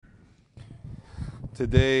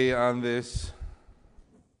Today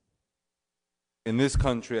in this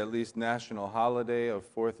country at least, national holiday of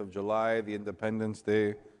 4th of July, the Independence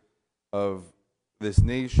Day of this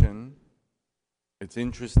nation, it's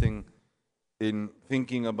interesting in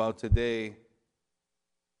thinking about today,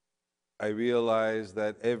 I realize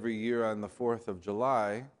that every year on the 4th of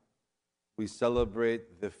July, we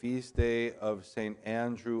celebrate the feast day of St.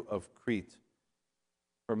 Andrew of Crete.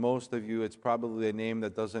 For most of you, it's probably a name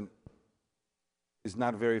that is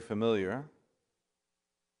not very familiar.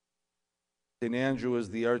 St. Andrew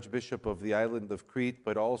is the Archbishop of the island of Crete,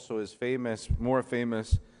 but also is famous, more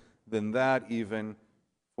famous than that even,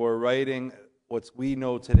 for writing what we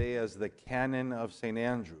know today as the Canon of St.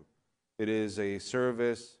 Andrew. It is a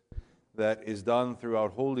service that is done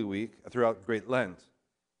throughout Holy Week, throughout Great Lent.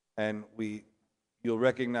 And you'll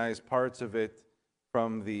recognize parts of it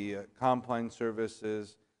from the Compline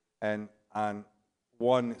services and on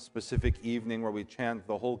one specific evening where we chant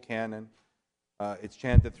the whole canon. It's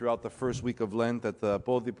chanted throughout the first week of Lent at the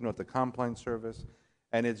Podipno, at the Compline service.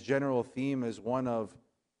 And its general theme is one of,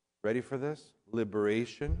 ready for this?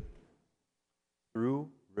 Liberation through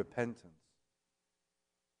repentance.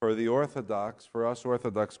 For the Orthodox, for us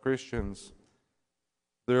Orthodox Christians,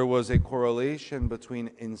 there was a correlation between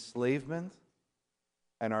enslavement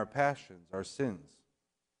and our passions, our sins.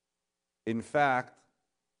 In fact,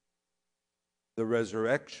 the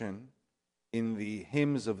resurrection in the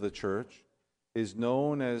hymns of the church is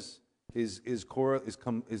known as, is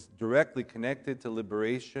directly connected to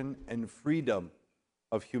liberation and freedom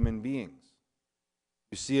of human beings.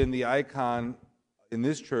 You see in the icon in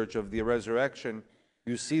this church of the resurrection,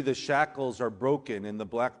 you see the shackles are broken in the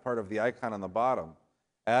black part of the icon on the bottom.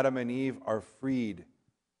 Adam and Eve are freed.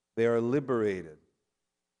 They are liberated.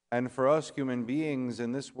 And for us human beings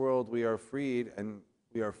in this world, we are freed, and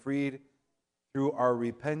we are freed through our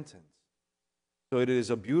repentance. So it is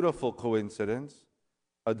a beautiful coincidence,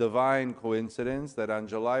 a divine coincidence, that on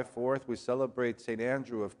July 4th we celebrate St.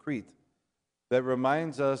 Andrew of Crete. That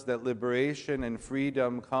reminds us that liberation and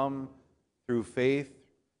freedom come through faith,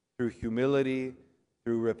 through humility,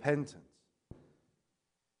 through repentance.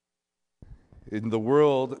 In the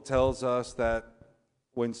world tells us that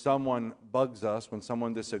when someone bugs us, when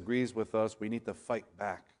someone disagrees with us, we need to fight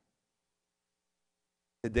back.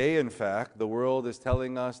 Today, in fact, the world is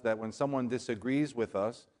telling us that when someone disagrees with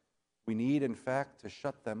us, we need, in fact, to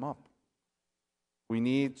shut them up. We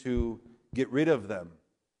need to get rid of them,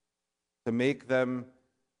 to make them,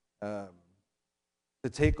 to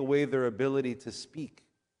take away their ability to speak.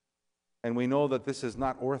 And we know that this is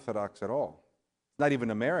not Orthodox at all. It's not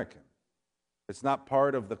even American. It's not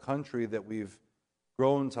part of the country that we've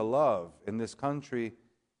grown to love. In this country,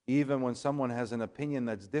 even when someone has an opinion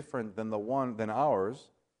that's different than ours,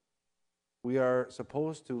 we are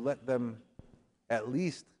supposed to let them at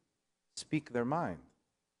least speak their mind.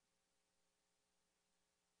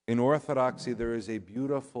 In Orthodoxy, there is a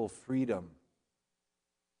beautiful freedom,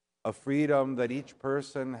 a freedom that each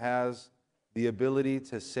person has the ability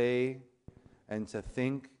to say and to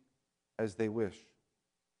think as they wish.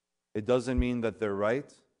 It doesn't mean that they're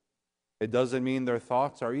right. It doesn't mean their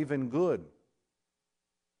thoughts are even good.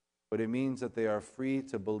 But it means that they are free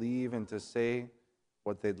to believe and to say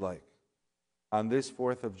what they'd like. On this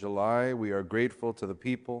 4th of July, we are grateful to the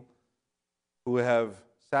people who have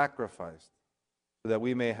sacrificed so that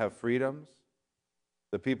we may have freedoms,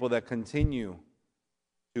 the people that continue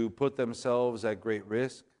to put themselves at great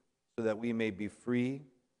risk so that we may be free.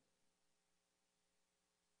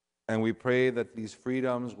 And we pray that these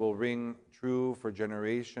freedoms will ring true for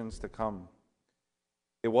generations to come.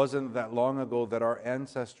 It wasn't that long ago that our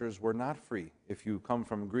ancestors were not free, if you come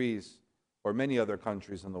from Greece or many other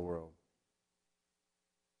countries in the world.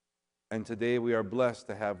 And today we are blessed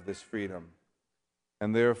to have this freedom.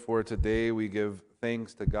 And therefore today we give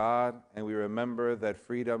thanks to God, and we remember that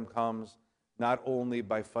freedom comes not only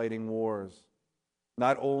by fighting wars,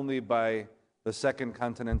 not only by the Second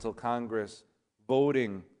Continental Congress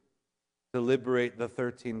voting to liberate the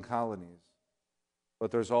 13 colonies, but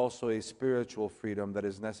there's also a spiritual freedom that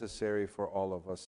is necessary for all of us.